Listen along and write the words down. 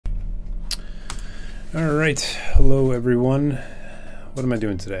All right, hello everyone. What am I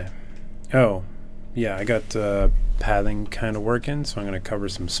doing today? Oh, yeah, I got pathing kind of working, so I'm going to cover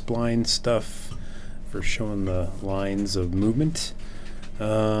some spline stuff for showing the lines of movement.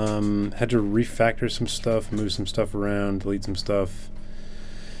 Had to refactor some stuff, move some stuff around, delete some stuff.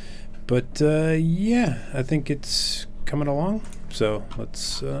 But yeah, I think it's coming along, so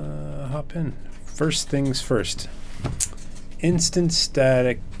let's hop in. First things first, instant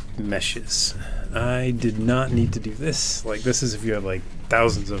static meshes. I did not need to do this. Like, this is if you have like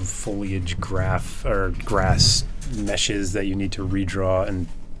thousands of foliage graph or grass meshes that you need to redraw in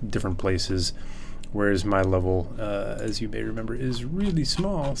different places, whereas my level, as you may remember, is really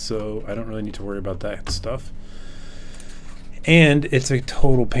small, so I don't really need to worry about that stuff. And it's a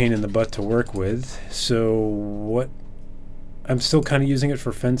total pain in the butt to work with, so I'm still kind of using it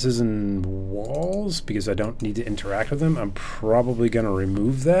for fences and walls because I don't need to interact with them. I'm probably going to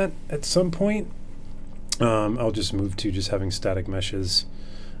remove that at some point. I'll just move to just having static meshes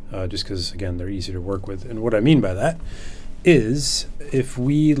just because, again, they're easy to work with. And what I mean by that is if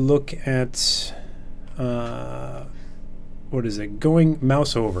we look at, what is it, going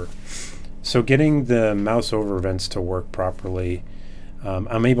mouse over. So getting the mouse over events to work properly,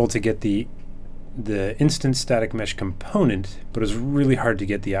 I'm able to get the instant static mesh component, but it was really hard to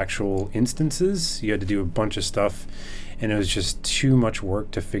get the actual instances. You had to do a bunch of stuff, and it was just too much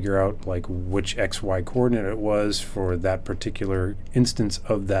work to figure out like which XY coordinate it was for that particular instance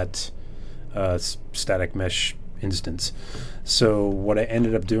of that static mesh instance. So what I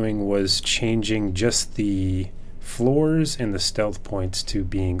ended up doing was changing just the floors and the stealth points to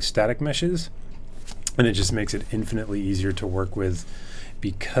being static meshes, and it just makes it infinitely easier to work with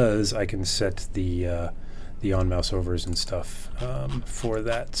because I can set the on mouse overs and stuff for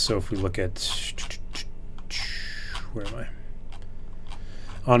that. So if we look at, where am I?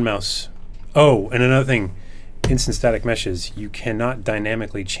 On mouse. Oh, and another thing, instant static meshes, you cannot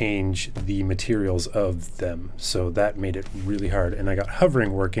dynamically change the materials of them. So that made it really hard. And I got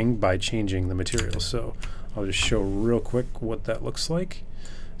hovering working by changing the materials. So I'll just show real quick what that looks like.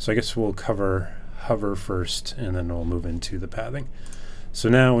 So I guess we'll cover hover first, and then we'll move into the pathing. So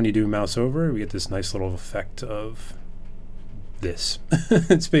now when you do mouse over, we get this nice little effect of this.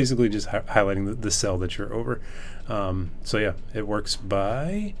 It's basically just highlighting the cell that you're over. So yeah, it works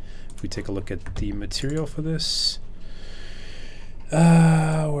by, if we take a look at the material for this,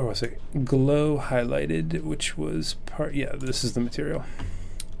 where was it? Glow highlighted, which was part, yeah, this is the material.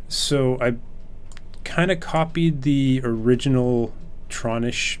 So I kind of copied the original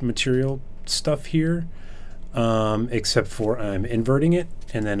Tronish material stuff here, except for I'm inverting it,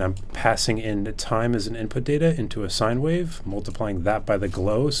 and then I'm passing in the time as an input data into a sine wave, multiplying that by the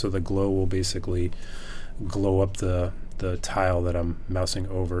glow, so the glow will basically glow up the tile that I'm mousing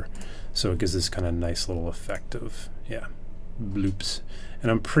over. So it gives this kind of nice little effect of, yeah, bloops. And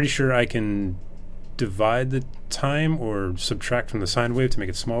I'm pretty sure I can divide the time or subtract from the sine wave to make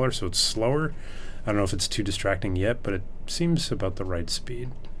it smaller so it's slower. I don't know if it's too distracting yet, but it seems about the right speed.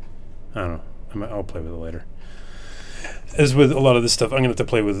 I don't know. I'll play with it later. As with a lot of this stuff, I'm going to have to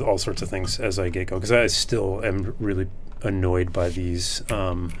play with all sorts of things as I get going, because I still am really annoyed by these.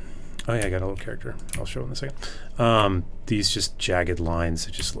 Oh yeah, I got a little character. I'll show in a second. These just jagged lines.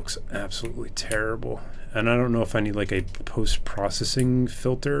 It just looks absolutely terrible. And I don't know if I need like a post-processing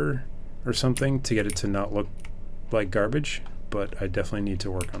filter or something to get it to not look like garbage, but I definitely need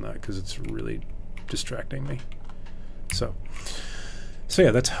to work on that because it's really distracting me. So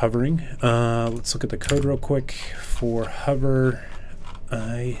yeah, that's hovering. Let's look at the code real quick. For hover,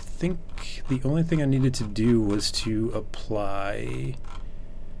 I think the only thing I needed to do was to apply,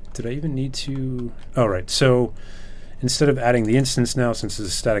 did I even need to, oh right, so instead of adding the instance now, since it's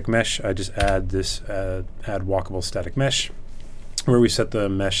a static mesh, I just add this add walkable static mesh, where we set the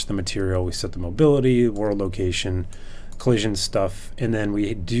mesh, the material, we set the mobility, world location, collision stuff, and then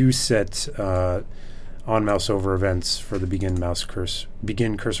we do set on mouse over events for the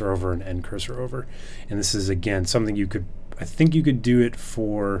begin cursor over and end cursor over. And this is again something you could, I think you could do it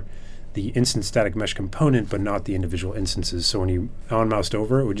for the instant static mesh component, but not the individual instances. So when you on moused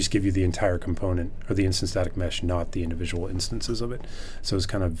over, it would just give you the entire component or the instant static mesh, not the individual instances of it. So it's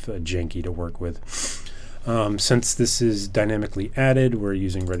kind of janky to work with. Since this is dynamically added, we're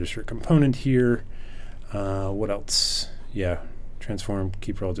using register component here. What else? Yeah, transform,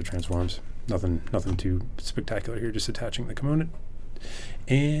 keep relative transforms. Nothing too spectacular here, just attaching the component.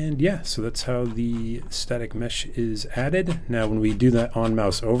 And yeah, so that's how the static mesh is added. Now when we do that on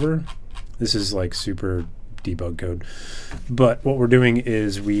mouse over, this is like super debug code, but what we're doing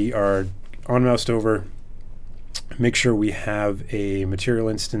is we are on moused over, make sure we have a material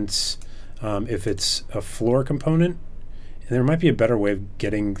instance If it's a floor component, and there might be a better way of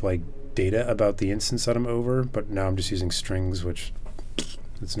getting like data about the instance that I'm over, but now I'm just using strings, which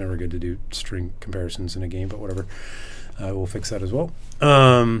it's never good to do string comparisons in a game, but whatever. We'll fix that as well.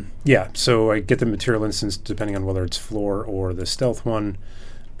 Yeah, so I get the material instance depending on whether it's floor or the stealth one.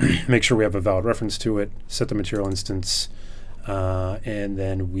 Make sure we have a valid reference to it, set the material instance, and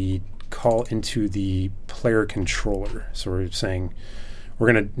then we call into the player controller. So we're saying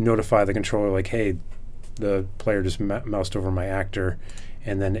we're going to notify the controller like, hey, the player just moused over my actor,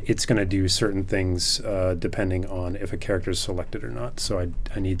 and then it's going to do certain things depending on if a character is selected or not. So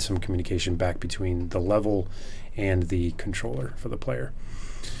I need some communication back between the level and the controller for the player.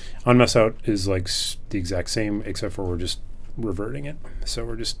 On mouse out is like the exact same, except for we're just reverting it. So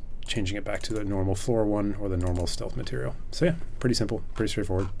we're just changing it back to the normal floor one or the normal stealth material. So yeah, pretty simple, pretty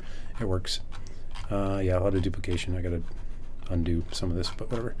straightforward. It works. Yeah, a lot of duplication. I gotta undo some of this,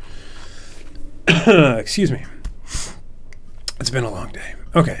 but whatever. Excuse me. It's been a long day.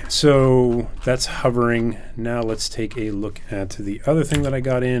 Okay, so that's hovering. Now let's take a look at the other thing that I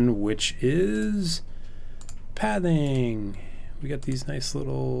got in, which is pathing. We got these nice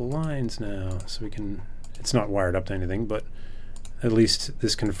little lines now, so we can, it's not wired up to anything, but at least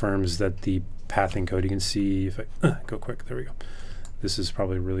this confirms that the pathing code, you can see if I go quick, there we go. This is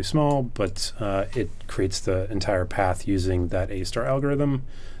probably really small, but it creates the entire path using that A* algorithm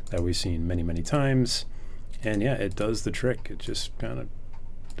that we've seen many, many times. And yeah, it does the trick. It just kind of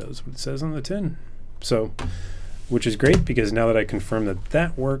does what it says on the tin. So, which is great, because now that I confirm that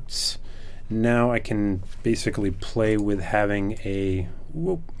that works, now I can basically play with having a,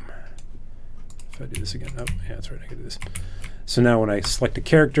 whoop. If I do this again, oh yeah, that's right, I can do this. So now when I select a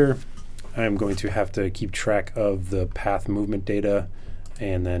character, I'm going to have to keep track of the path movement data,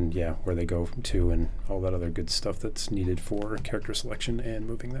 and then yeah, where they go to and all that other good stuff that's needed for character selection and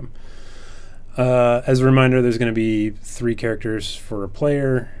moving them. As a reminder, there's going to be 3 characters for a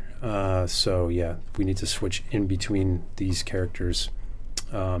player, so yeah, we need to switch in between these characters,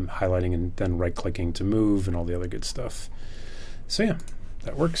 highlighting and then right-clicking to move and all the other good stuff. So yeah,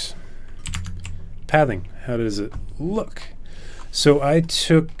 that works. Pathing, how does it look? So I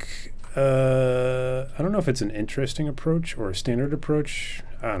took, I don't know if it's an interesting approach or a standard approach.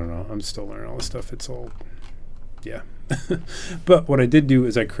 I don't know, I'm still learning all this stuff. It's all, yeah. But what I did do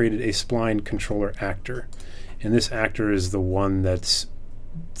is I created a Spline controller actor, and this actor is the one that's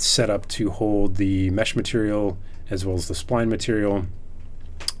set up to hold the mesh material as well as the spline material,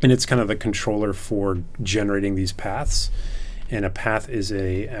 and it's kind of the controller for generating these paths. And a path is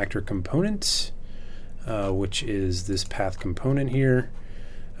a actor component, which is this path component here,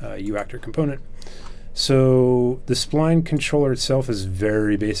 uActor component. So the Spline controller itself is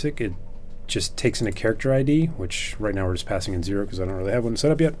very basic. It just takes in a character ID, which right now we're just passing in 0 because I don't really have one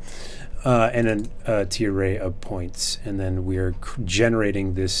set up yet, and then a t-array of points. And then we are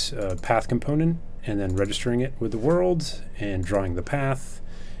generating this path component and then registering it with the world and drawing the path,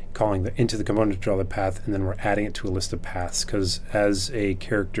 calling into the component to draw the path, and then we're adding it to a list of paths, because as a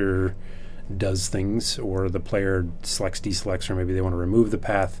character does things, or the player selects, deselects, or maybe they want to remove the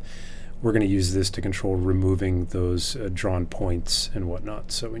path, we're going to use this to control removing those drawn points and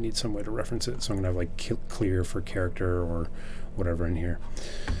whatnot. So we need some way to reference it. So I'm going to have like clear for character or whatever in here.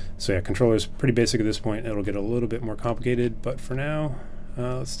 So yeah, controller is pretty basic at this point. It'll get a little bit more complicated, but for now,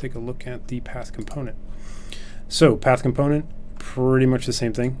 let's take a look at the path component. So path component, pretty much the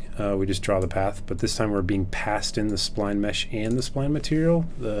same thing. We just draw the path, but this time we're being passed in the spline mesh and the spline material.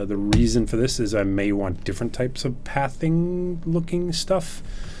 The reason for this is I may want different types of pathing looking stuff.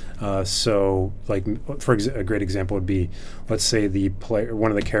 So like for a great example would be, let's say the player, one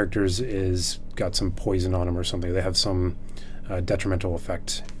of the characters is got some poison on them or something. They have some detrimental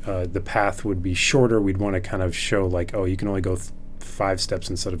effect. The path would be shorter. We'd want to kind of show like, oh, you can only go 5 steps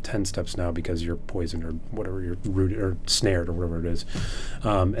instead of 10 steps now because you're poisoned or whatever, you're rooted or snared or whatever it is.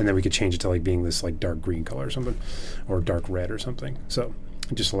 And then we could change it to like being this like dark green color or something, or dark red or something. So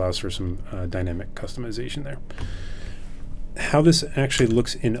it just allows for some dynamic customization there. How this actually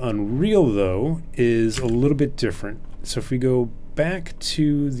looks in Unreal, though, is a little bit different. So if we go back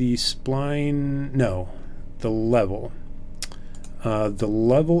to the spline, no, the level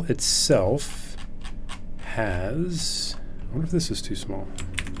itself has, I wonder if this is too small.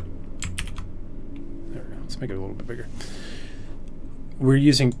 There we go, let's make it a little bit bigger. We're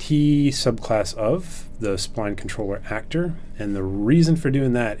using TSubclassOf, the Spline controller actor, and the reason for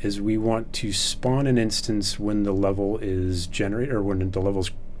doing that is we want to spawn an instance when the level is generated, or when the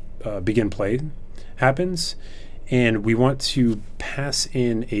level's begin play happens, and we want to pass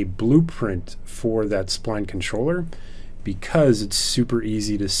in a blueprint for that Spline controller because it's super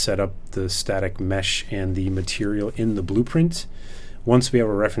easy to set up the static mesh and the material in the blueprint. Once we have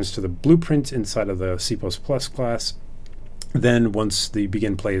a reference to the blueprint inside of the C++ class, then once the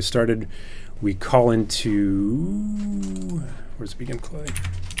begin play is started, we call into, where's begin play?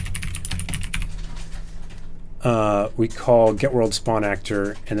 We call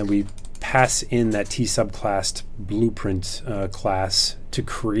getWorldSpawnActor, and then we pass in that TSubclassOf Blueprints class to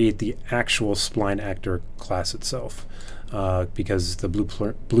create the actual SplineActor class itself, because the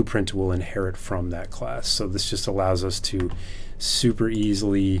blueprint will inherit from that class. So this just allows us to super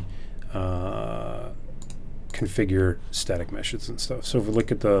easily configure static meshes and stuff. So if we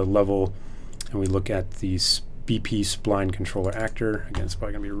look at the level and we look at the BP SplineController actor, again, it's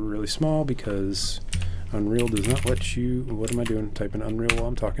probably going to be really small because Unreal does not let you, what am I doing? Type in Unreal while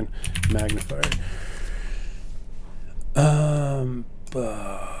I'm talking. Magnifier.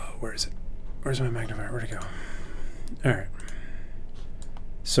 Where is it? Where's my magnifier? Where'd it go? All right.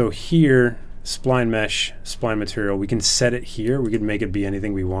 So here, Spline Mesh, Spline Material, we can set it here. We could make it be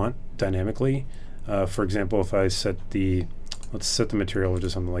anything we want dynamically. For example, if I set the, let's set the material to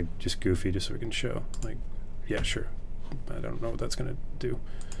something like just goofy, just so we can show. Like, yeah, sure. I don't know what that's going to do.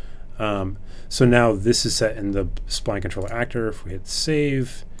 So now this is set in the SplineController actor. If we hit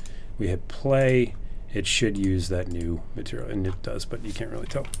save, we hit play, it should use that new material, and it does, but you can't really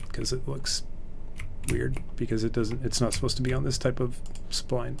tell because it looks weird because it doesn't, it's not supposed to be on this type of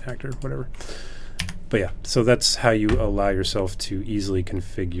spline actor, whatever. But yeah, so that's how you allow yourself to easily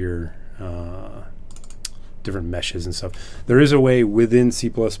configure different meshes and stuff. There is a way within C++,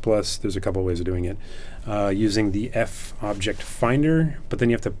 there's a couple ways of doing it, using the F object finder, but then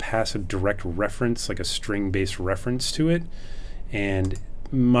you have to pass a direct reference, like a string-based reference to it. And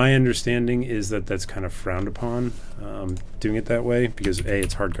my understanding is that that's kind of frowned upon, doing it that way, because A,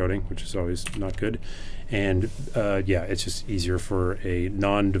 it's hard coding, which is always not good. And yeah, it's just easier for a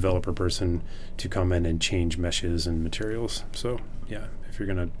non-developer person to come in and change meshes and materials. So yeah, if you're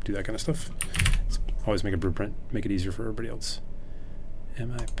gonna do that kind of stuff, always make a blueprint, make it easier for everybody else.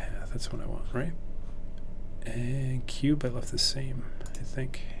 MI path, that's what I want, right? And cube, I left the same, I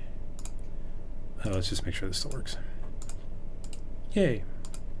think. Let's just make sure this still works. Yay.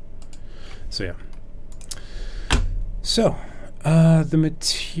 So yeah. So, the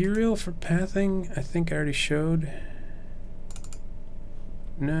material for pathing, I think I already showed.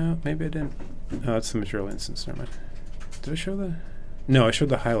 No, maybe I didn't. Oh, it's the material instance, never mind. Did I show the? No, I showed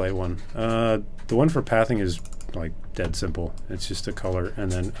the highlight one. The one for pathing is like dead simple. It's just a color and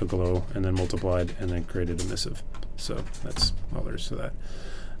then a glow and then multiplied and then created emissive. So that's all there is to that.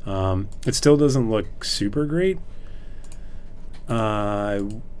 It still doesn't look super great.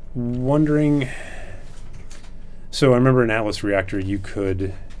 Wondering. So I remember in Atlas Reactor,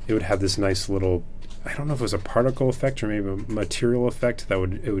 it would have this nice little, I don't know if it was a particle effect or maybe a material effect that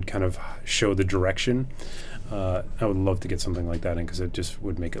it would kind of show the direction. I would love to get something like that in because it just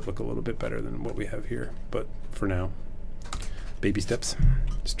would make it look a little bit better than what we have here. But for now, baby steps.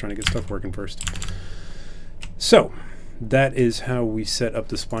 Just trying to get stuff working first. So that is how we set up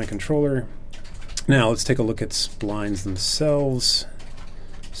the Spline controller. Now let's take a look at splines themselves.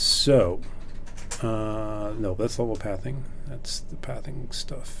 So, no, that's level pathing. That's the pathing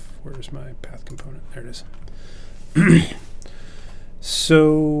stuff. Where's my path component? There it is.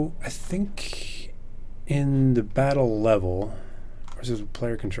 So I think in the battle level, or is it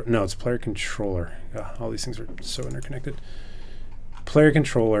player control? No, it's player controller. All these things are so interconnected. Player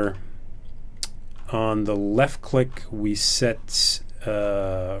controller. On the left click, we set,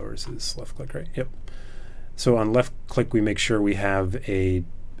 or is this left click, right? Yep. So on left click, we make sure we have a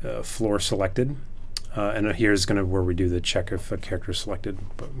floor selected. And here's going to where we do the check if a character is selected,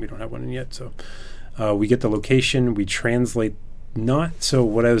 but we don't have one in yet. So we get the location, we translate. So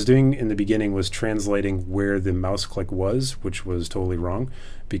what I was doing in the beginning was translating where the mouse click was, which was totally wrong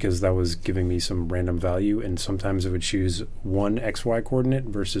because that was giving me some random value, and sometimes it would choose one XY coordinate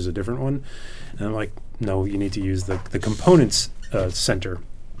versus a different one. And I'm like, no, you need to use the components center,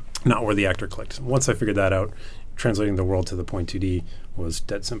 not where the actor clicked. Once I figured that out, translating the world to the point 2D was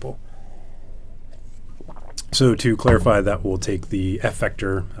dead simple. So to clarify, that will take the F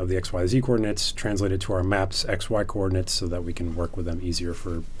vector of the X, Y, Z coordinates, translate it to our maps X, Y coordinates so that we can work with them easier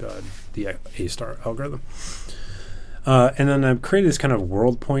for the A-star algorithm. And then I've created this kind of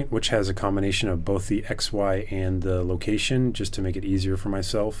world point, which has a combination of both the X, Y, and the location, just to make it easier for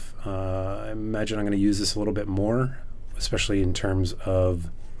myself. I imagine I'm going to use this a little bit more, especially in terms of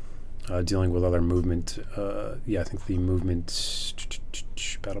dealing with other movement. Yeah, I think the movement,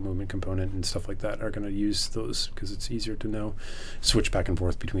 battle movement component and stuff like that are going to use those because it's easier to know, switch back and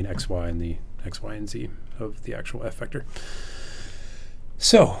forth between X, Y, and the X, Y, and Z of the actual F vector.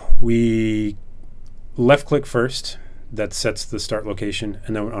 So we left click first, that sets the start location,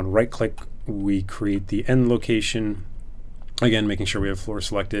 and then on right click we create the end location, again making sure we have floor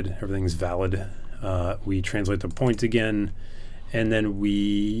selected, everything's valid. We translate the point again, and then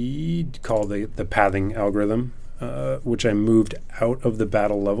we call the pathing algorithm, which I moved out of the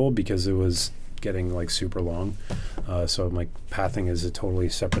battle level because it was getting like super long. So I'm like, pathing is a totally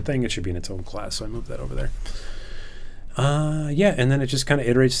separate thing. It should be in its own class, so I moved that over there. Yeah, and then it just kind of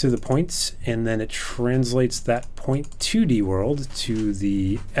iterates through the points, and then it translates that point 2D world to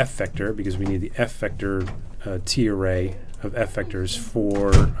the F vector, because we need the F vector T array of F vectors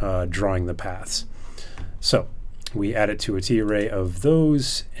for drawing the paths. So we add it to a T array of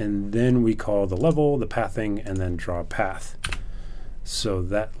those, and then we call the level, the pathing, and then draw a path. So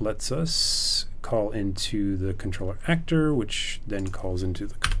that lets us call into the controller actor, which then calls into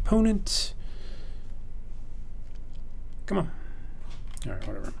the component. Come on. All right,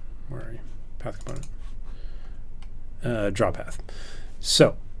 whatever. Where are you? Path component. Draw path.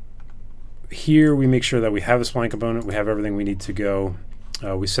 So here we make sure that we have a spline component. We have everything we need to go.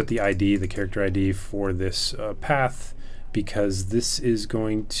 We set the ID, the character ID for this path, because this is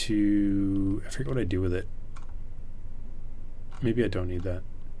going to, I forget what I do with it. Maybe I don't need that.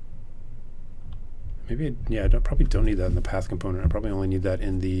 Maybe, yeah, I probably don't need that in the path component. I probably only need that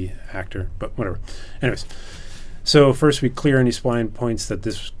in the actor, but whatever. Anyways, so first we clear any spline points that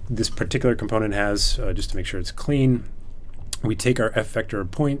this particular component has, just to make sure it's clean. We take our F vector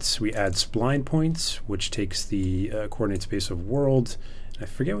of points, we add spline points, which takes the coordinate space of world. I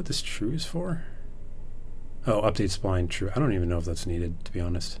forget what this true is for. Oh, update spline true. I don't even know if that's needed, to be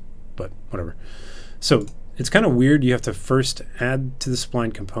honest, but whatever. So it's kind of weird. You have to first add to the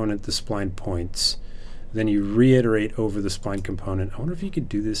spline component the spline points, then you reiterate over the spline component. I wonder if you could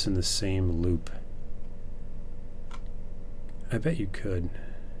do this in the same loop. I bet you could.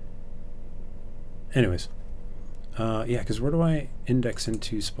 Anyways, yeah, because where do I index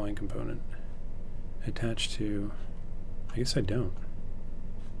into spline component? Attached to, I guess I don't.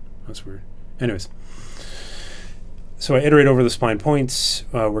 That's weird. Anyways, so I iterate over the spline points.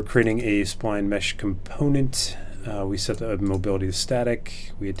 We're creating a spline mesh component. We set the mobility to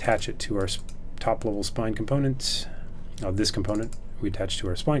static. We attach it to our top level spline component. This component we attach to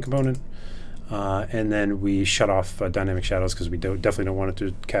our spline component. And then we shut off dynamic shadows because we definitely don't want it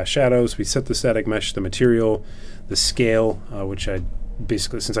to cast shadows. We set the static mesh, the material, the scale, which I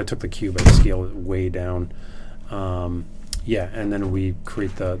basically, since I took the cube, I scale it way down. Yeah, and then we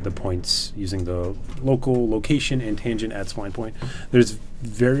create the points using the local location and tangent at spline point. There's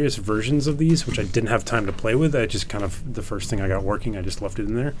various versions of these, which I didn't have time to play with. I just kind of, the first thing I got working, I just left it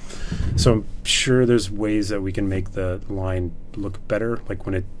in there. So I'm sure there's ways that we can make the line look better, like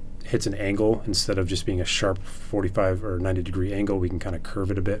when it hits an angle, instead of just being a sharp 45 or 90 degree angle, we can kind of curve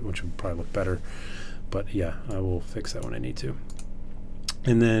it a bit, which would probably look better. But yeah, I will fix that when I need to.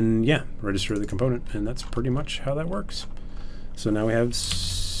 And then, yeah, register the component, and that's pretty much how that works. So now we have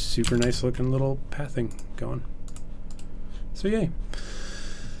super nice looking little pathing going. So yay.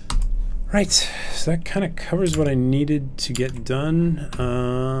 Right, so that kind of covers what I needed to get done.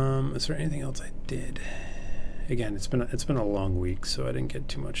 Is there anything else I did? Again, it's been a long week, so I didn't get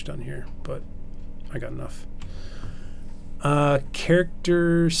too much done here, but I got enough.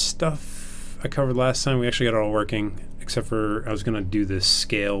 Character stuff I covered last time. We actually got it all working, except for I was going to do this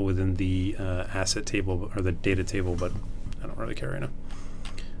scale within the asset table or the data table, but I don't really care right now.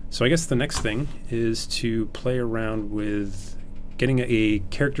 So I guess the next thing is to play around with getting a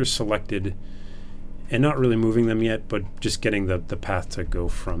character selected and not really moving them yet, but just getting the path to go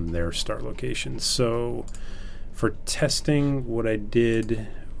from their start location. So for testing, what I did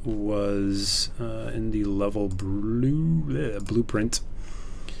was in the level blueprint,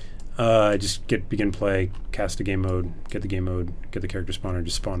 I just begin play, cast a game mode, get the game mode, get the character spawner,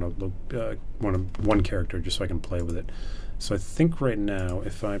 just spawn one character just so I can play with it. So I think right now,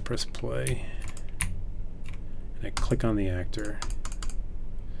 if I press play and I click on the actor,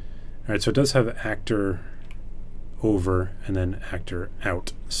 all right, so it does have actor over and then actor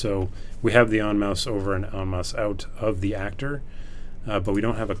out. So we have the on mouse over and on mouse out of the actor, but we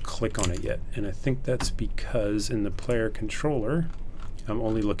don't have a click on it yet. And I think that's because in the player controller, I'm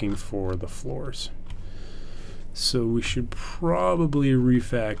only looking for the floors. So we should probably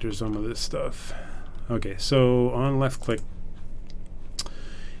refactor some of this stuff. Okay, so on left click,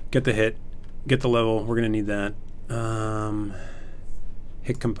 get the hit, get the level, we're going to need that.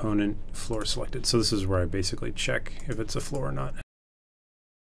 Hit component, floor selected. So this is where I basically check if it's a floor or not.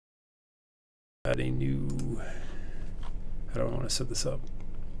 Add a new, how do I want to set this up?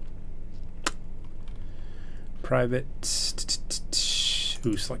 private.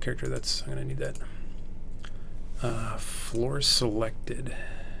 Ooh, select character. I'm gonna need that. Floor selected.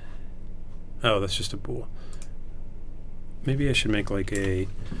 Oh, that's just a bool. Maybe I should make like a.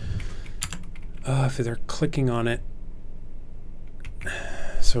 If they're clicking on it.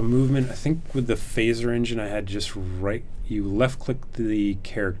 So movement. I think with the phaser engine, I had just right. You left click the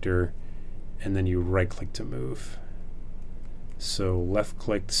character, and then you right click to move. So left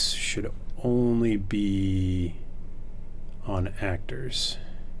clicks should only be on actors,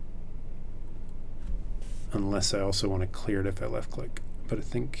 unless I also want to clear it if I left click. But I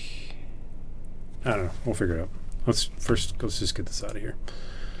think, I don't know, we'll figure it out. Let's just get this out of here.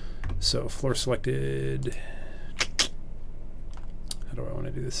 So floor selected. How do I want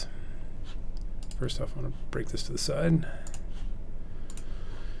to do this? First off, I want to break this to the side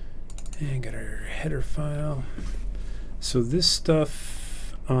and get our header file. So this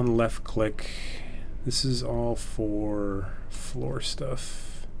stuff on left click, this is all for floor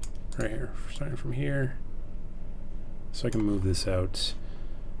stuff right here, starting from here. So I can move this out.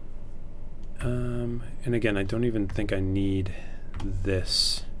 And again, I don't even think I need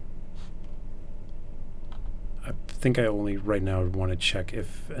this. I think I only right now want to check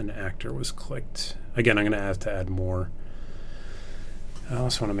if an actor was clicked. Again, I'm going to have to add more. I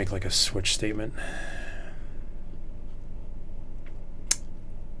also want to make like a switch statement.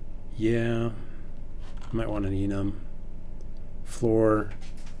 Yeah, I might want an enum. Floor,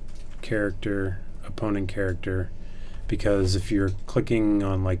 character, opponent character, because if you're clicking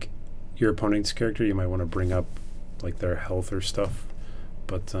on like your opponent's character, you might want to bring up like their health or stuff.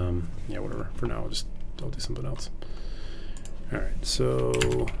 But yeah, whatever. For now, I'll do something else. All right, so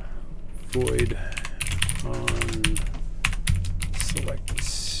void on select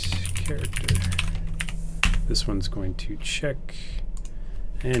character. This one's going to check.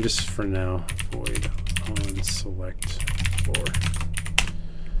 And just for now, void on select floor.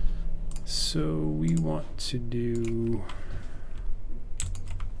 So we want to do,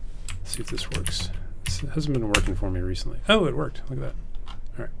 let's see if this works. This hasn't been working for me recently. Oh, it worked. Look at that.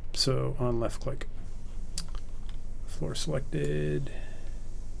 All right. So on left click, floor selected,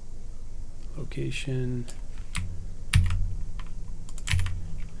 location.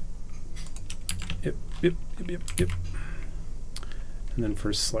 Yep. And then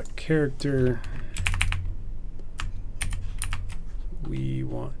for select character, we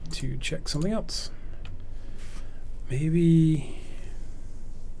want to check something else. Maybe,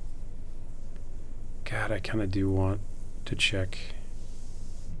 God, I kind of do want to check.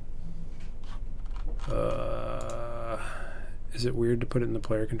 Is it weird to put it in the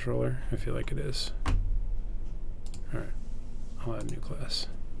player controller? I feel like it is. All right, I'll add a new class.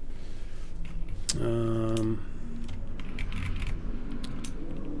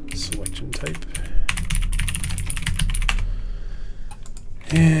 Selection type,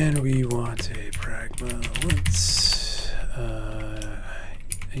 and we want a pragma once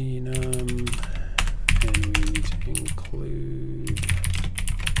enum, and we need to include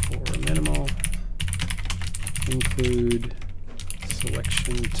for minimal, include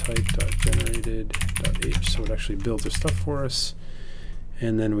selection type dot generated dot h, so it actually builds our stuff for us.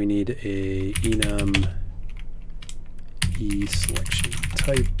 And then we need a enum e selection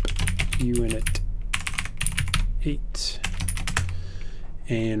type unit 8,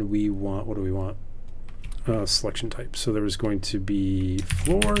 and we want, what do we want? Selection type. So there was going to be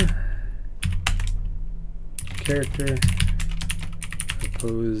floor, character,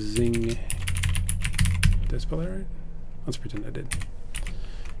 opposing. Did I spell that right? Let's pretend I did.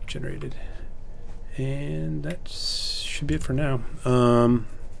 Generated, and that should be it for now.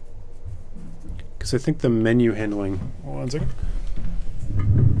 Because I think the menu handling. Hold on a second.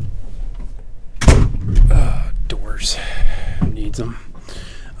 Doors needs them.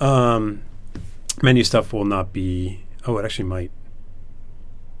 Menu stuff will not be. Oh, it actually might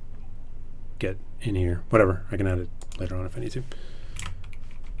get in here. Whatever, I can add it later on if I need to.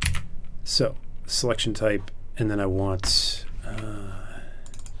 So selection type, and then I want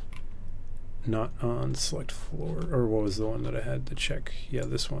not on select floor, or what was the one that I had to check? Yeah,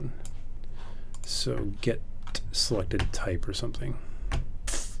 this one. So get selected type or something.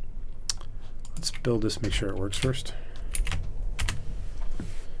 Let's build this, make sure it works first.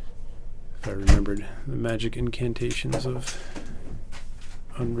 If I remembered the magic incantations of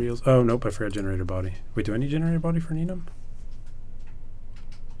Unreal's. Oh, nope, I forgot generator body. Wait, do I need generator body for an enum?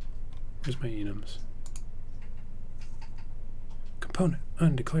 Where's my enums? Component,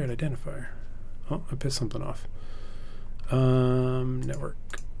 undeclared identifier. Oh, I pissed something off. Network,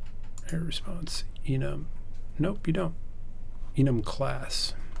 error response, enum. Nope, you don't. Enum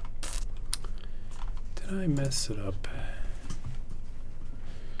class. Did Did I mess it up?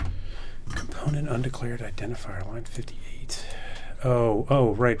 Component undeclared identifier, line 58.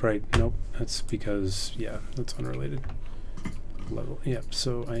 Oh, right. Nope, that's because, yeah, that's unrelated. Level, yep,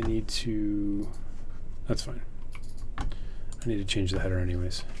 so I need to, that's fine. I need to change the header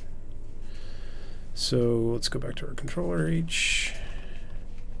anyways. So let's go back to our controller H.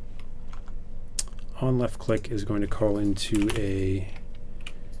 On left click is going to call into a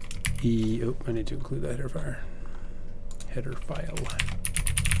oh, I need to include the header file. Header file.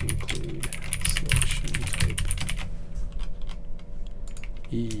 Include selection type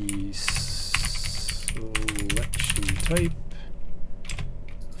selection type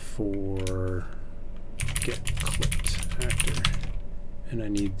for get clicked actor, and I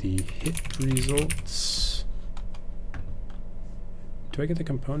need the hit results. Do I get the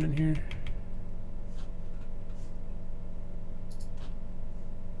component here?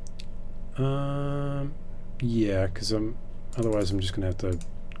 Yeah, because otherwise I'm just gonna have to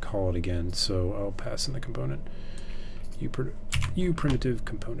call it again, so I'll pass in the component. U primitive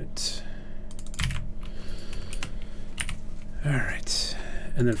component. All right,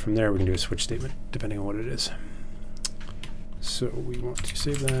 and then from there we can do a switch statement depending on what it is. So we want to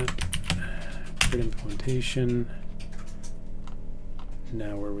save that, create implementation.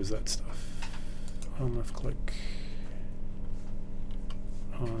 Now where was that stuff? On left click,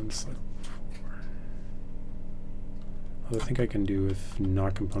 on select 4. I think I can do if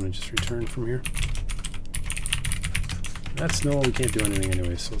not component just return from here. That's null, we can't do anything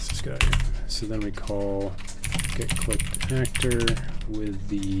anyway, so let's just get out of here. So then we call get clicked actor with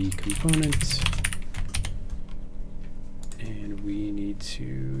the component, and we need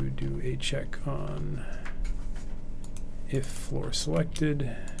to do a check on if floor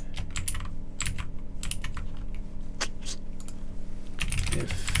selected,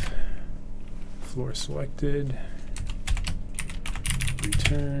 if floor selected,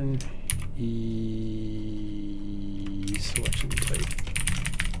 return selection type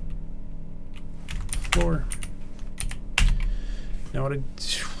floor. Now how do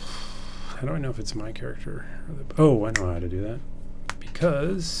I know if it's my character or the, oh, I know how to do that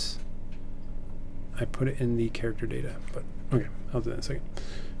because I put it in the character data, but okay, I'll do that in a second.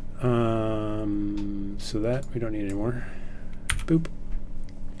 So that we don't need anymore. Boop.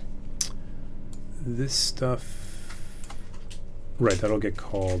 This stuff, right, that'll get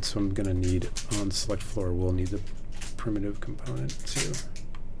called, so I'm gonna need on select floor, we'll need the primitive component too.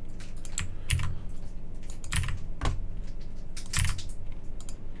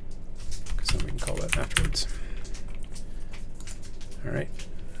 Because then we can call that afterwards. All right,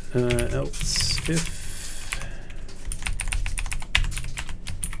 else if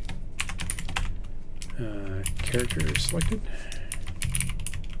character is selected.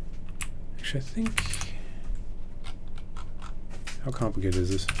 Actually, I think, how complicated is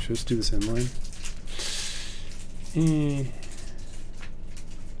this? Should I just do this inline?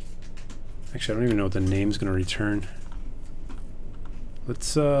 Actually, I don't even know what the name's going to return.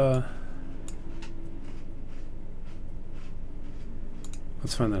 Let's find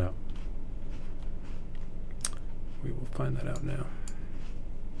that out. We will find that out now.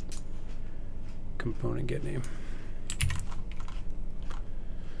 Component get name.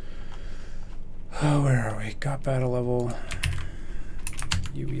 Oh, where are we? Got battle level.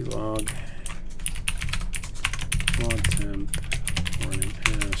 UE log. Log temp. Warning.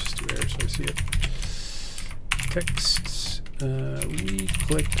 Let's just do error so I see it. Text. We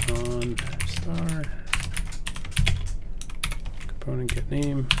clicked on star. Component get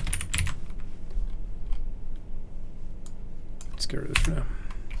name. Let's get rid of this for now.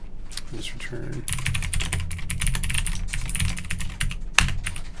 Just return.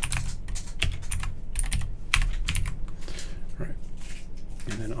 Right.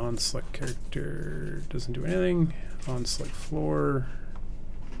 And then on select character doesn't do anything. On select floor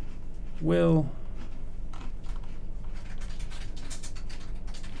will.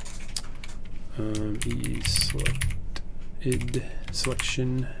 Selected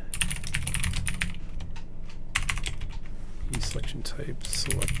selection. Selection type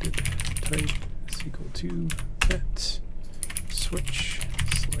selected type is equal to that switch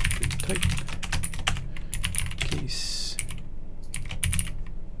selected type case.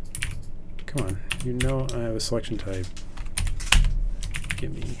 Come on, you know I have a selection type.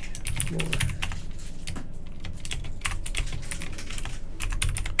 Give me floor.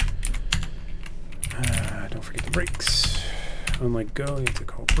 Don't forget the breaks. Unlike go, you have to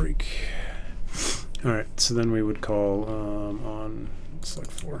call break. All right, so then we would call on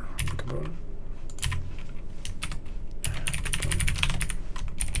select 4 component.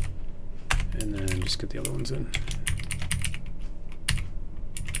 and then just get the other ones in.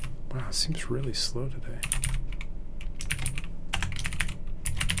 Wow, it seems really slow today.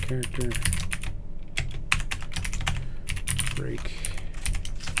 Character. Break.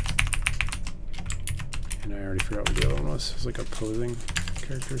 And I already forgot what the other one was. It was like opposing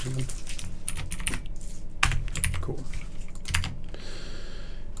character or something. Cool.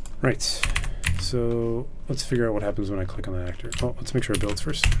 Right. So let's figure out what happens when I click on the actor. Oh, let's make sure it builds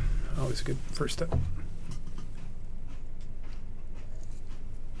first. Always a good first step.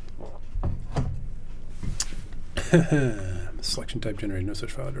 Selection type generated, no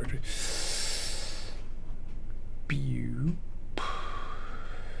such file directory. Boop.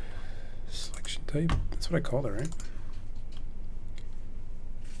 Selection type. That's what I called it, right?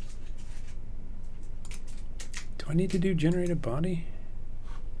 Do I need to do generated body?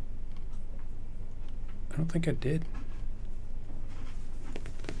 I don't think I did.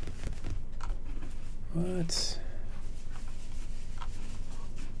 What?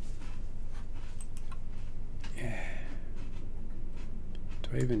 Yeah. Do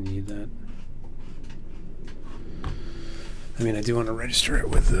I even need that? I mean, I do want to register it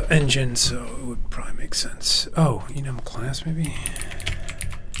with the engine, so it would probably make sense. Oh, Enum class maybe?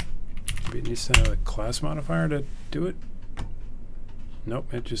 Maybe it needs to have a class modifier to do it?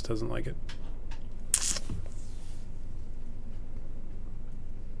 Nope, it just doesn't like it.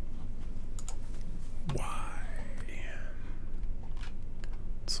 Why?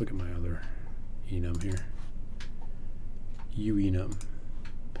 Let's look at my other Enum here. Enum.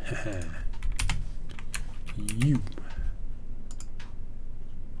 You.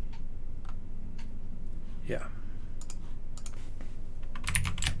 Yeah.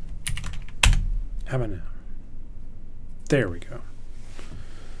 How about now? There we go.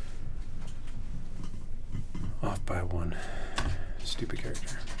 Off by one. Stupid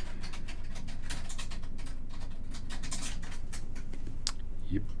character.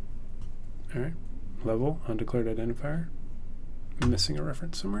 Yep. All right. Level, undeclared identifier. Missing a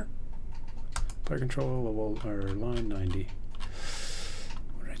reference somewhere. PlayerController level or line 90.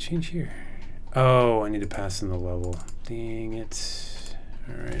 What did I change here? Oh, I need to pass in the level. Dang it.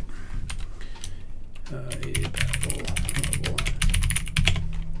 All right. A battle level.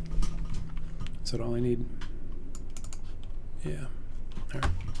 Is that all I need? Yeah. All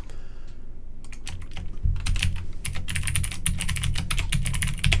right.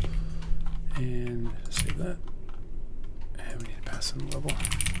 And save that. And we need to pass in the level.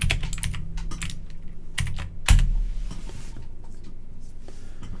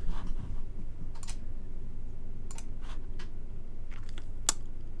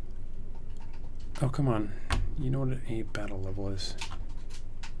 Oh, come on. You know what a battle level is?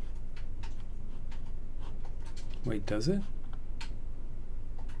 Wait, does it?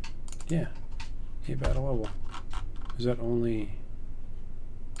 Yeah. A battle level. Is that only...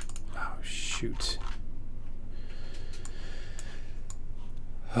 Oh, shoot.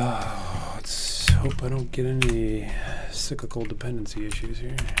 Oh, let's hope I don't get any cyclical dependency issues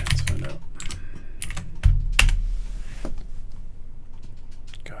here. Let's find out.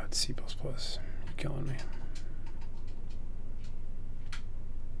 God, C++. Killing me.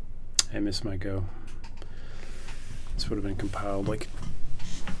 I miss my Go. This would have been compiled like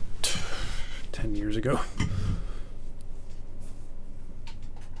 10 years ago.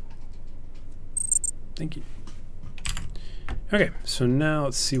 Thank you. Okay, so now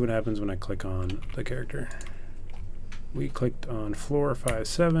let's see what happens when I click on the character. We clicked on floor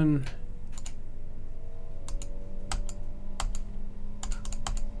 5-7.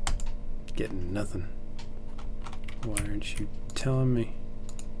 Getting nothing. Why aren't you telling me?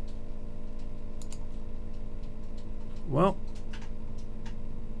 Well,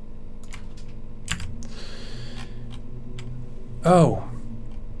 oh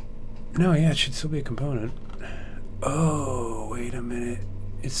no, yeah, it should still be a component. Oh, wait a minute,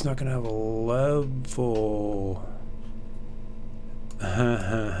 it's not gonna have a level.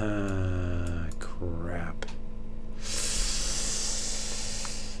 Crap.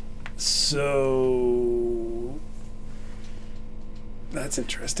 So that's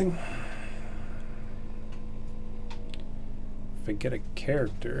interesting. If I get a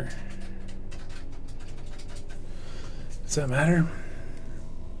character, does that matter?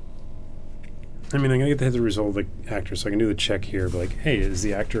 I mean, I'm gonna get to hit the result of the actor, so I can do the check here, but like, hey, is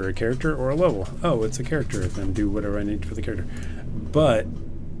the actor a character or a level? Oh, it's a character, then do whatever I need for the character. But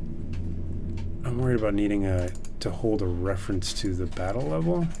I'm worried about needing to hold a reference to the battle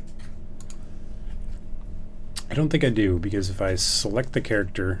level. I don't think I do, because if I select the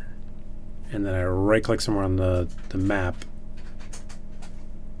character and then I right click somewhere on the map,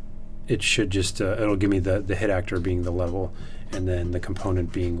 it should just, it'll give me the hit actor being the level, and then the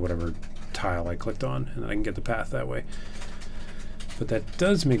component being whatever tile I clicked on, and then I can get the path that way. But that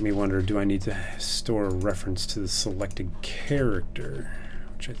does make me wonder, do I need to store a reference to the selected character?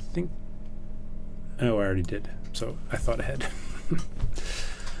 Which I think, oh, I already did, so I thought ahead.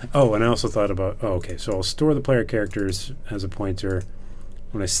 Oh, and I also thought about, oh, okay, so I'll store the player characters as a pointer.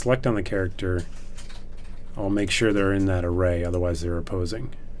 When I select on the character, I'll make sure they're in that array, otherwise they're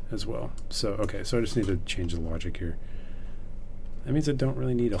opposing as well. So, okay, so I just need to change the logic here. That means I don't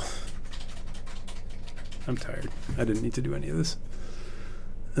really need all. I'm tired. I didn't need to do any of this.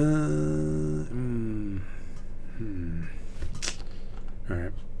 All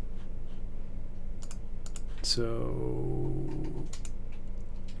right. So,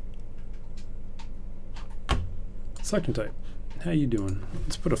 selection type. How you doing?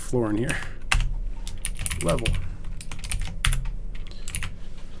 Let's put a floor in here. Level.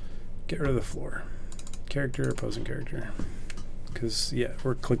 Get rid of the floor. Character, opposing character. Because, yeah,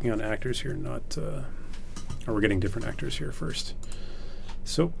 we're clicking on actors here, not, or we're getting different actors here first.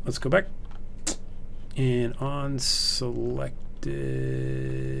 So, let's go back. And on selected,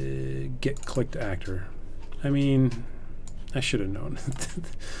 get clicked actor. I mean, I should have known.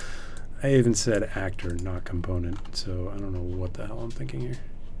 I even said actor, not component, so I don't know what the hell I'm thinking here.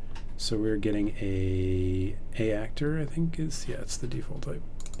 So we're getting a actor, I think is, yeah, it's the default type.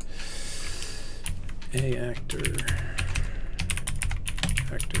 A actor,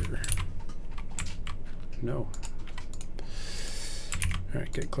 no. All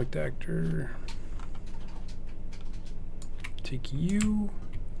right, get clicked actor. Take you.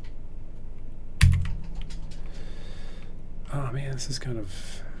 Oh man, this is kind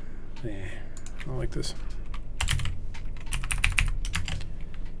of, I don't like this.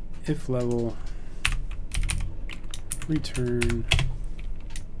 If level, return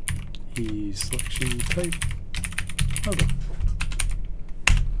e selection type level.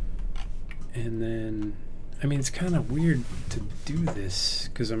 And then, I mean, it's kind of weird to do this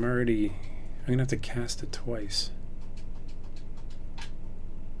because I'm gonna have to cast it twice.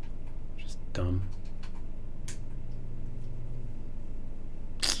 Just dumb.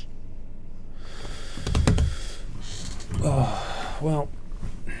 Oh, well.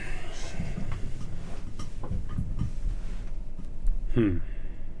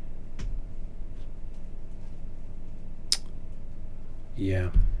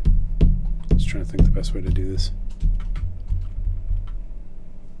 Yeah. Just trying to think the best way to do this.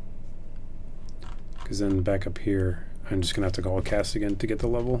 Because then back up here, I'm just going to have to call cast again to get the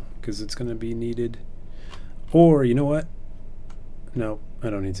level, because it's going to be needed. Or, you know what? No, I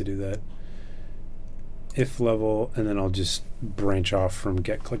don't need to do that. If level, and then I'll just branch off from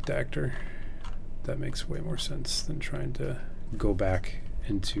get clicked actor. That makes way more sense than trying to go back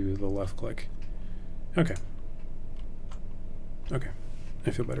into the left click. Okay. Okay.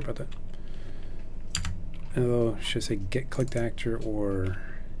 I feel better about that. Although, should I say get clicked actor or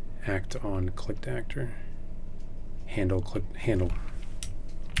act on clicked actor? Handle clicked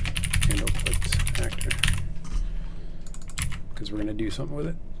actor. Because we're going to do something with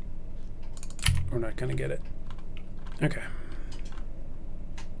it. We're not going to get it. Okay.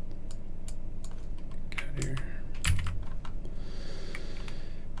 Got here.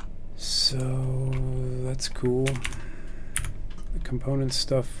 So that's cool. The component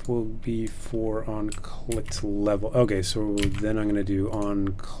stuff will be for on clicked level. Okay, so then I'm going to do on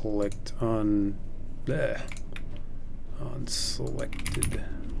clicked on selected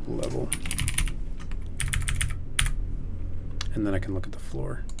level. And then I can look at the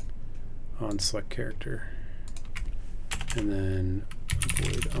floor. On select character, and then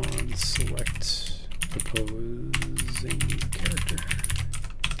void on select opposing character.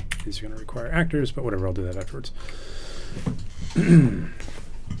 These are going to require actors, but whatever, I'll do that afterwards.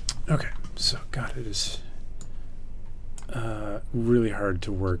 Okay, so God, it is really hard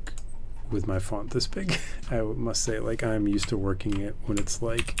to work with my font this big. I must say, like, I'm used to working it when it's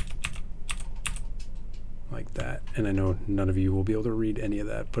like that, and I know none of you will be able to read any of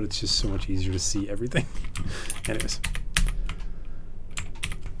that, but it's just so much easier to see everything. Anyways,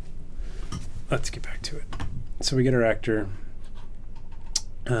 let's get back to it. So we get our actor.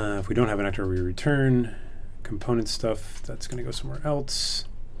 If we don't have an actor, we return component stuff. That's going to go somewhere else.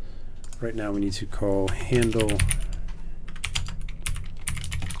 Right now we need to call handle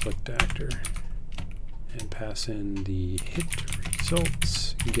clicked actor and pass in the hit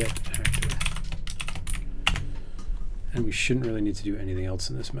results get actor. And we shouldn't really need to do anything else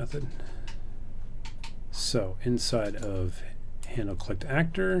in this method. So inside of handle clicked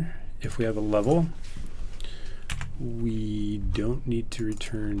actor, if we have a level, we don't need to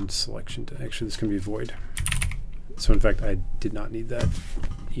return selection to, actually this can be void. So in fact, I did not need that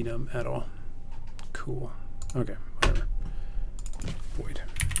enum at all. Cool. Okay, whatever. Void.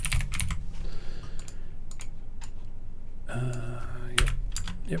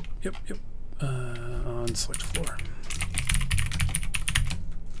 Yep. On select floor.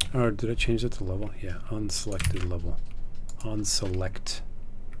 Oh, did I change that to level? Yeah, on selected level. On select.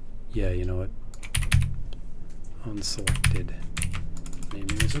 Yeah, you know what? On selected.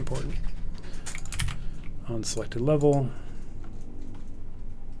 Naming is important. On selected level.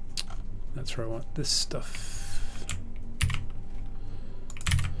 That's where I want this stuff.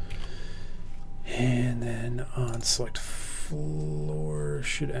 And then on select floor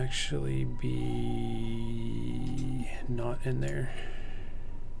should actually be not in there.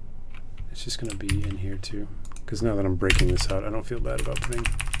 It's just going to be in here too. Because now that I'm breaking this out, I don't feel bad about putting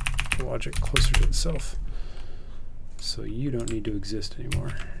the logic closer to itself. So you don't need to exist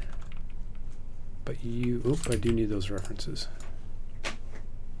anymore. But you, oop, I do need those references.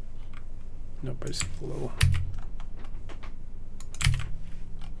 Nope, I just need the level.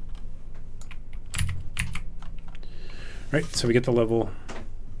 Right, so we get the level,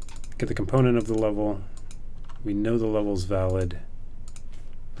 get the component of the level, we know the level's valid.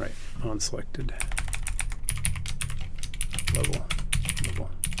 Right, on selected level,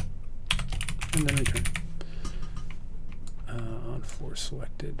 and then return. On floor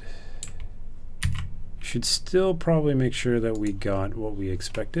selected. Should still probably make sure that we got what we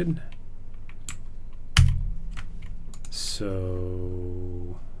expected.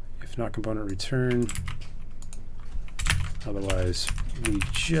 So if not component return, otherwise we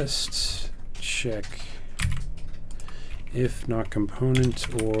just check if not component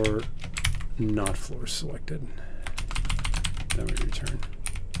or not floor selected, then we return.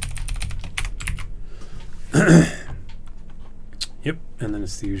 Yep, and then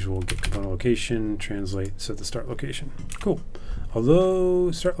it's the usual get component location, translate, set the start location. Cool. Although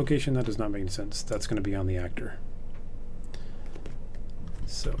start location, that does not make any sense. That's going to be on the actor.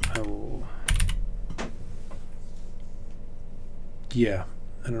 So I will, yeah,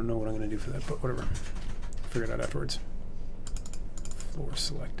 I don't know what I'm going to do for that, but whatever. Figure it out afterwards. Floor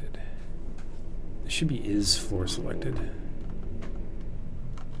selected. It should be is floor selected.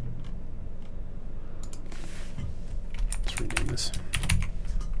 Let's rename this.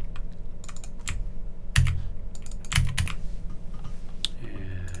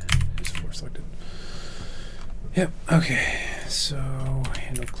 And is floor selected. Yep, okay. So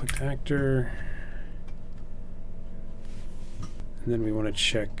handle clicked actor. And then we want to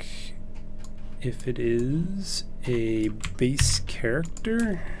check if it is a base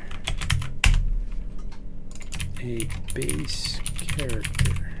character. A base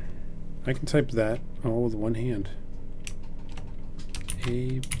character. I can type that all with one hand.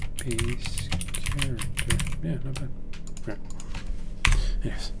 A base character. Yeah, not bad. All right.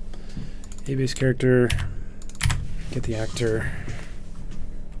 Yes. A base character. Get the actor.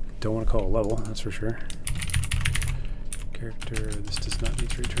 Don't want to call it level, that's for sure. Character, this does not need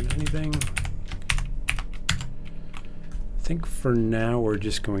to return anything. I think for now we're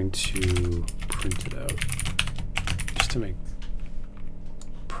just going to print it out. Just to make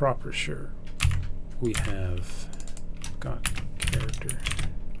proper sure we have got character.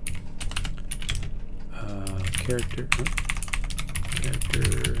 Character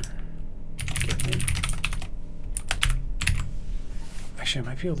get name. Actually, I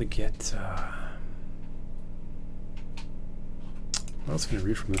might be able to get what else can I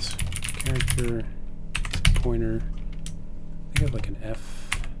read from this? Character, pointer. I think I have like an F.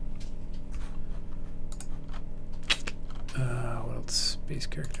 What else? Base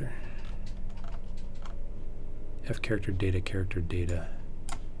character. F character data.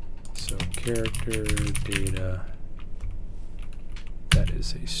 So character data. That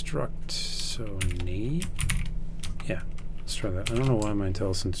is a struct. So name. Yeah, let's try that. I don't know why my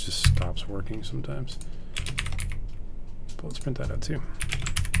IntelliSense just stops working sometimes. But let's print that out too.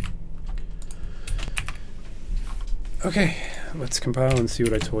 Okay, let's compile and see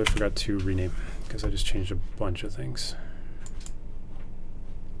what I totally forgot to rename, because I just changed a bunch of things.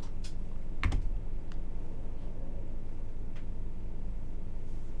 I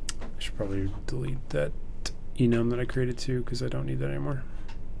should probably delete that enum that I created too, because I don't need that anymore.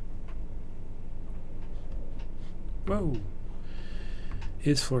 Whoa.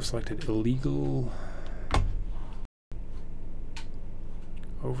 Is floor selected illegal?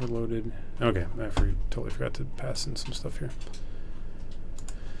 Overloaded. Okay, I totally forgot to pass in some stuff here.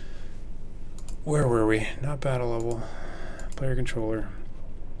 Where were we? Not battle level. PlayerController.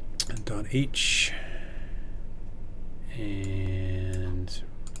 And .h. And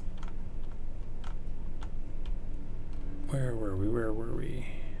where were we?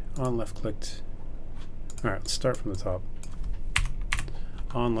 On left clicked. All right, let's start from the top.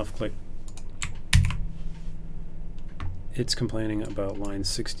 On left click. It's complaining about line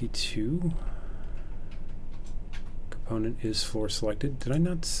 62. Component is floor selected. Did I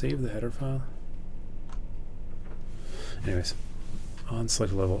not save the header file? Anyways, on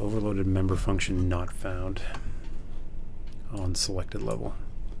selected level, overloaded member function not found. On selected level.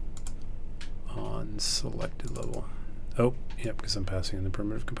 On selected level. Oh, yep, because I'm passing in the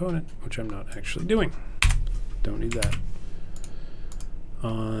primitive component, which I'm not actually doing. Don't need that.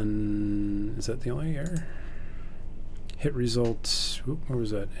 On, is that the only error? Hit result, where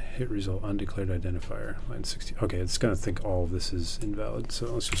was that? Hit result, undeclared identifier, line 60. Okay, it's going to think all of this is invalid, so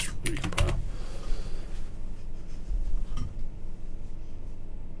let's just recompile.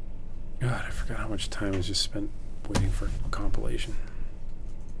 God, I forgot how much time was just spent waiting for compilation.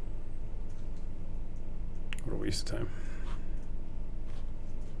 What a waste of time.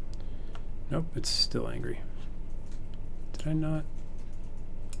 Nope, it's still angry. Did I not?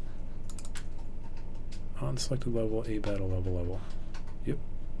 On selected level, a battle level. Yep.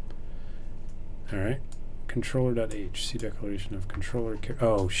 Alright. Controller.h. See declaration of controller.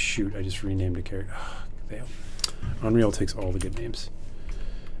 Oh, shoot. I just renamed a character. Oh, Unreal takes all the good names.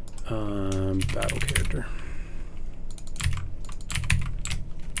 Battle character.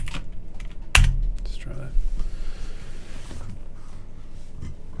 Let's try that.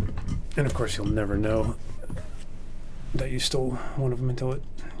 And of course, you'll never know that you stole one of them until it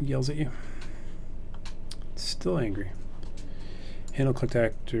yells at you. Still angry. Handle clicked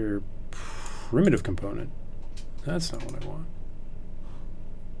actor primitive component. That's not what I want.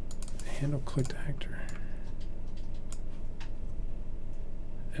 Handle clicked actor.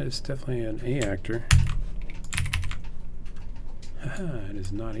 That is definitely an A actor. Haha, it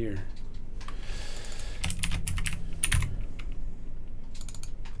is not here.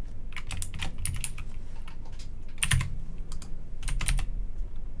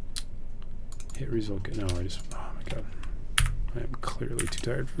 Hit result. No, I just. Oh my god. I am clearly too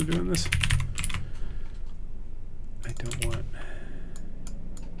tired for doing this. I don't want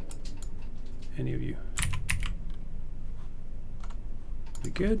any of you. We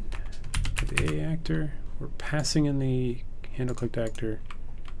good? Got the A actor. We're passing in the handle clicked actor.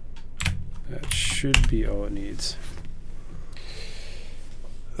 That should be all it needs.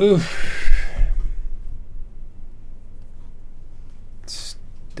 Oof.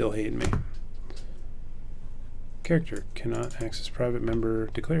 Still hating me. Character cannot access private member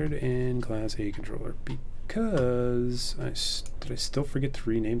declared in class A controller because did I still forget to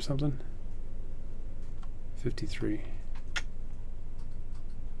rename something? 53.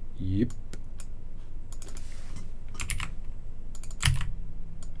 Yep.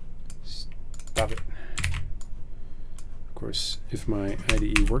 Stop it. Of course, if my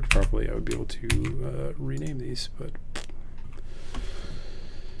IDE worked properly, I would be able to rename these, but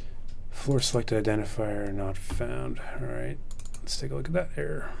floor selected identifier not found. All right, let's take a look at that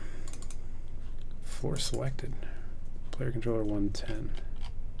error. Floor selected. Player controller 110.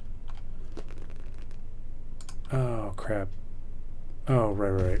 Oh crap. Oh,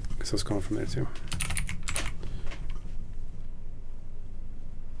 right. Because I was calling from there too.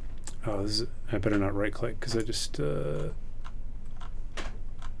 Oh, this is, I better not right click because I just, I'm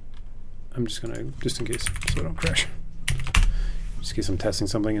just gonna, just in case, so I don't crash. Just in case I'm testing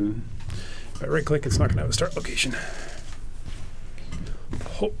something and if I right click, it's not gonna have a start location.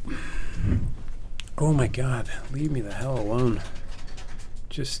 Oh my god, leave me the hell alone.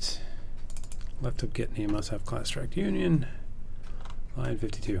 Just left up get name must have class tracked union. Line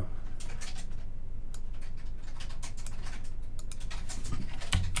 52.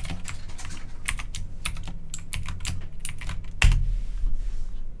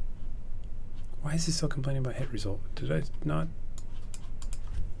 Why is he still complaining about hit result? Did I not?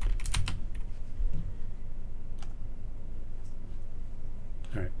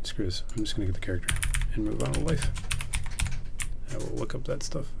 Alright, screw this. I'm just going to get the character and move on with life. I will look up that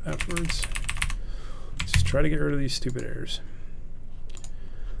stuff afterwards. Let's just try to get rid of these stupid errors.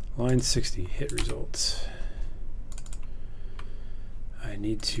 Line 60, hit results. I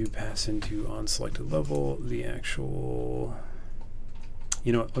need to pass into on selected level the actual,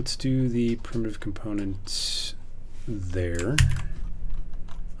 you know what, let's do the primitive component there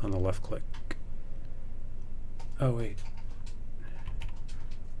on the left click. Oh wait.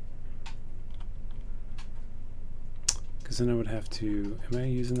 Because then I would have to, am I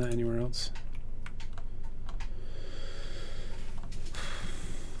using that anywhere else?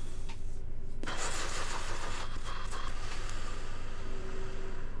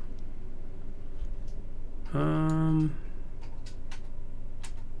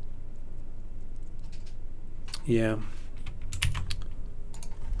 Yeah.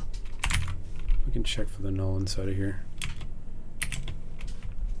 We can check for the null inside of here.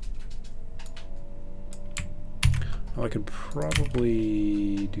 Well, I could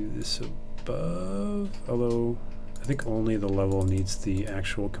probably do this above, although I think only the level needs the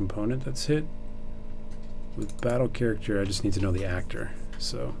actual component that's hit. With battle character, I just need to know the actor.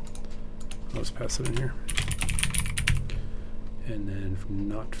 So let's pass it in here. And then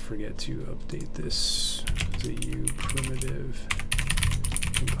not forget to update this as a U primitive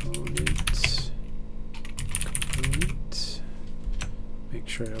component. Make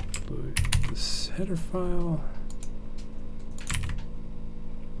sure I upload this header file.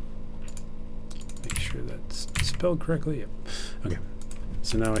 Make sure that's spelled correctly. Yep. Okay.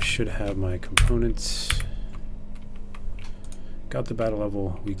 So now I should have my components. Got the battle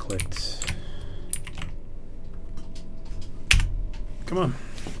level. We clicked. Come on.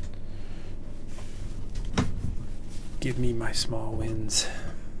 Give me my small wins.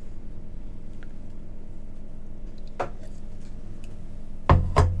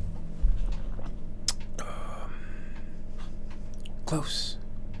 Close.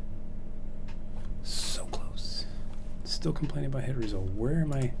 So close. Still complaining about hit result. Where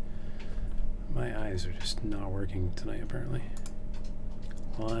am I? My eyes are just not working tonight, apparently.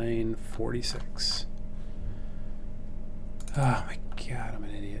 Line 46. Oh my god, I'm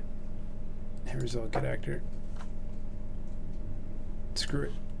an idiot. Hit result, get actor. Screw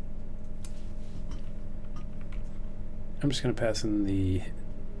it. I'm just gonna pass in the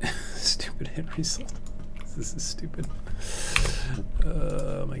stupid hit result. This is stupid.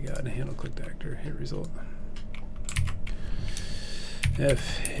 Oh my god, handle clicked actor, hit result.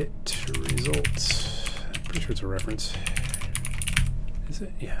 F hit result. I'm pretty sure it's a reference. Is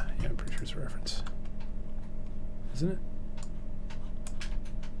it? Yeah, I'm pretty sure it's a reference. Isn't it?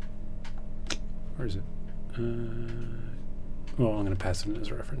 Or is it? Well, I'm gonna pass it in as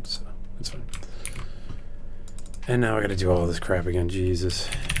a reference, so that's fine. And now I gotta do all this crap again, Jesus.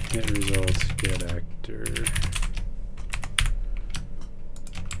 Hit result, get actor.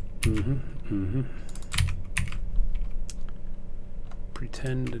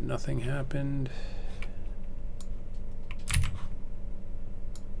 Pretend nothing happened.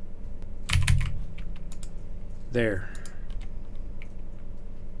 There.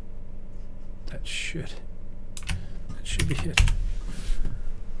 That should be it.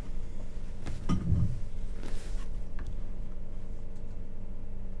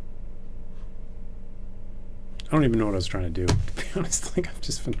 I don't even know what I was trying to do, to be honest. Like, I've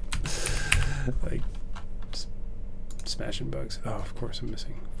just been like just smashing bugs. Oh, of course I'm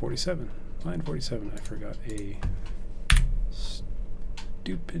missing 47. Line 47. I forgot a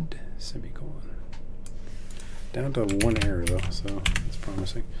stupid semicolon. Down to one error though, so that's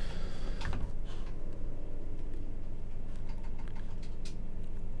promising.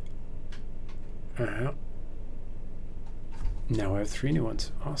 Now I have 3 new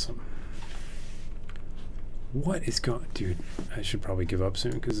ones. Awesome. What is going... Dude, I should probably give up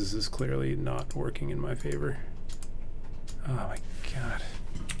soon because this is clearly not working in my favor. Oh my god.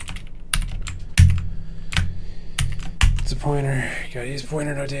 It's a pointer. Gotta use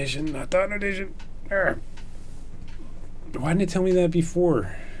pointer notation, not dot notation. Arrgh. Why didn't it tell me that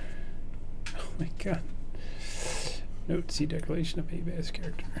before? Oh my god. Note, see declaration of a base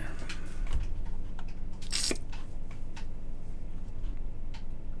character.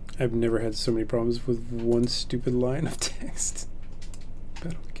 I've never had so many problems with one stupid line of text.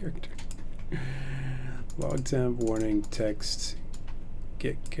 Battle character. Log temp, warning, text,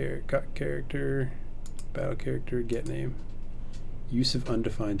 got character, battle character, get name. Use of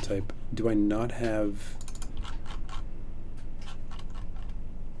undefined type. Do I not have...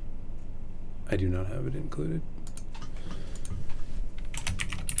 I do not have it included.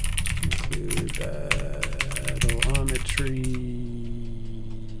 Include battleometry.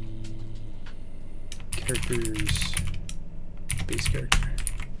 Characters, base character.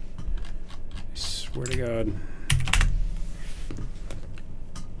 I swear to God.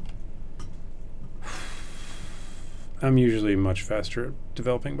 I'm usually much faster at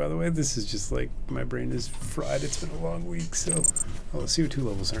developing, by the way. This is just like, my brain is fried. It's been a long week, so well, the CO2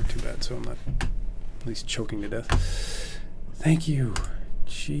 levels aren't too bad, so I'm not at least choking to death. Thank you.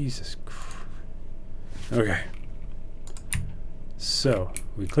 Jesus Christ. Okay. So,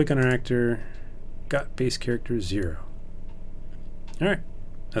 we click on our actor. Got base character 0. Alright,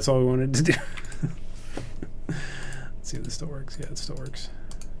 that's all we wanted to do. Let's see if this still works. Yeah, it still works.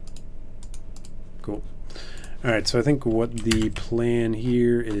 Cool. Alright, so I think what the plan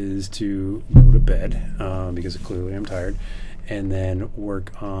here is to go to bed, because clearly I'm tired, and then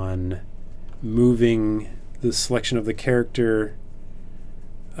work on moving the selection of the character,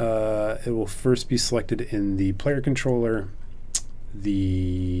 it will first be selected in the player controller.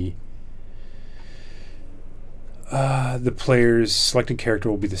 The player's selected character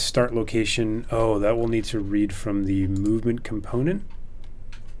will be the start location. Oh, that will need to read from the movement component,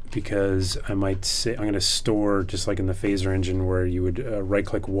 because I might say I'm going to store, just like in the phaser engine where you would right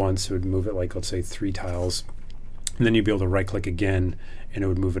click once, it would move it like, let's say 3 tiles, and then you'd be able to right click again and it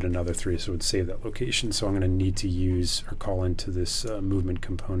would move it another 3, so it would save that location. So I'm going to need to use or call into this movement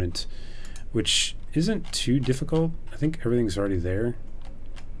component, which isn't too difficult. I think everything's already there,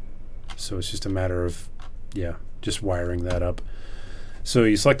 so it's just a matter of, yeah, just wiring that up. So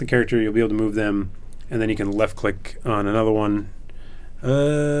you select the character, you'll be able to move them, and then you can left click on another one.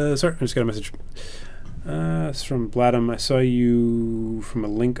 Sorry, I just got a message. It's from Bladum. I saw you from a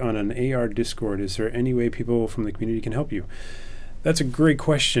link on an AR Discord. Is there any way people from the community can help you? That's a great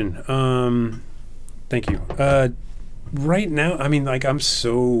question. Thank you. Right now, I mean, like, I'm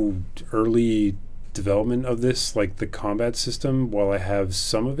so early development of this, like the combat system, while I have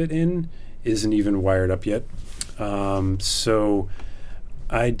some of it in, isn't even wired up yet. So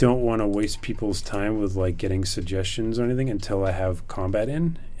I don't want to waste people's time with like getting suggestions or anything until I have combat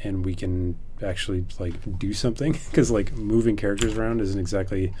in and we can actually like do something, because like moving characters around isn't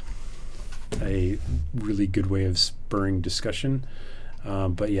exactly a really good way of spurring discussion.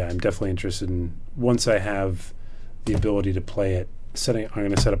 But yeah, I'm definitely interested in, once I have the ability to play it, I'm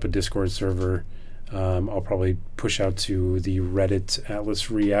going to set up a Discord server. I'll probably push out to the Reddit Atlas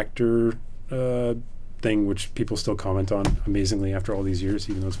Reactor thing, which people still comment on amazingly after all these years,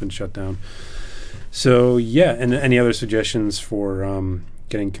 even though it's been shut down. So yeah, and any other suggestions for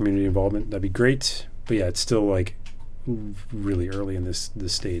getting community involvement, that'd be great. But yeah, it's still like really early in this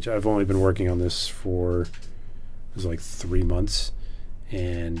stage. I've only been working on this for, it was like 3 months,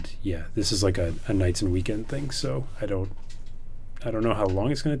 and yeah, this is like a nights and weekend thing, so I don't know how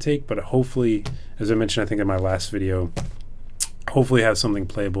long it's going to take, but hopefully, as I mentioned I think in my last video, hopefully have something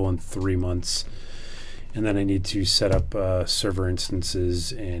playable in 3 months. And then I need to set up server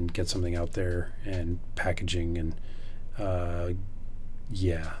instances and get something out there and packaging, and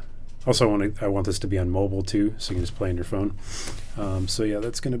yeah. Also, I want this to be on mobile too, so you can just play on your phone. So yeah,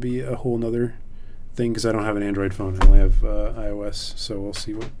 that's going to be a whole nother thing, because I don't have an Android phone. I only have iOS, so we'll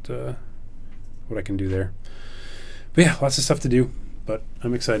see what I can do there. But yeah, lots of stuff to do, but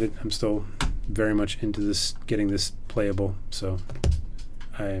I'm excited. I'm still very much into this, getting this playable, so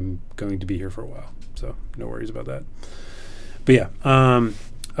I'm going to be here for a while. So no worries about that. But yeah,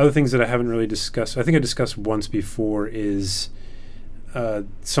 other things that I haven't really discussed, I think I discussed once before, is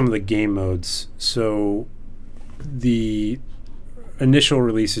some of the game modes. So the initial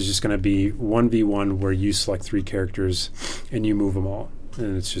release is just going to be 1v1 where you select 3 characters and you move them all,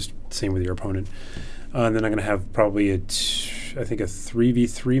 and it's just the same with your opponent. And then I'm going to have probably I think a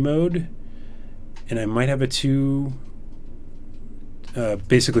 3v3 mode, and I might have a 2,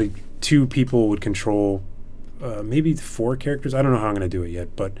 basically 2 people would control maybe 4 characters. I don't know how I'm going to do it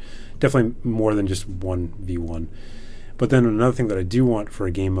yet, but definitely more than just 1v1. But then another thing that I do want for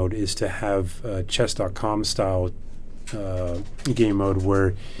a game mode is to have chess.com style game mode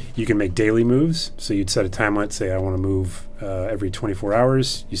where you can make daily moves. So you'd set a time limit, say I want to move every 24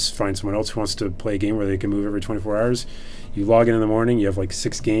 hours. You find someone else who wants to play a game where they can move every 24 hours. You log in the morning, you have like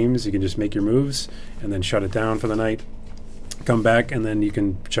 6 games, you can just make your moves and then shut it down for the night. Come back and then you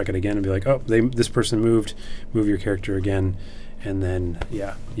can check it again and be like, oh, this person moved, move your character again, and then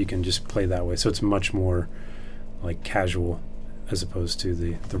yeah, you can just play that way. So it's much more like casual as opposed to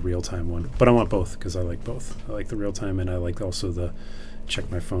the real-time one. But I want both, because I like both. I like the real-time, and I like also the check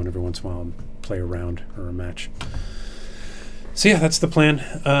my phone every once in a while and play a round or a match. So yeah, that's the plan.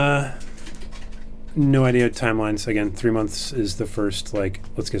 No idea timelines. Again, 3 months is the first, like,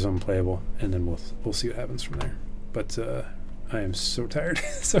 let's get something playable, and then we'll see what happens from there. But I am so tired,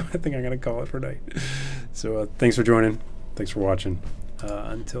 so I think I'm gonna call it for night. So thanks for joining. Thanks for watching.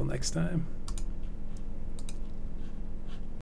 Until next time.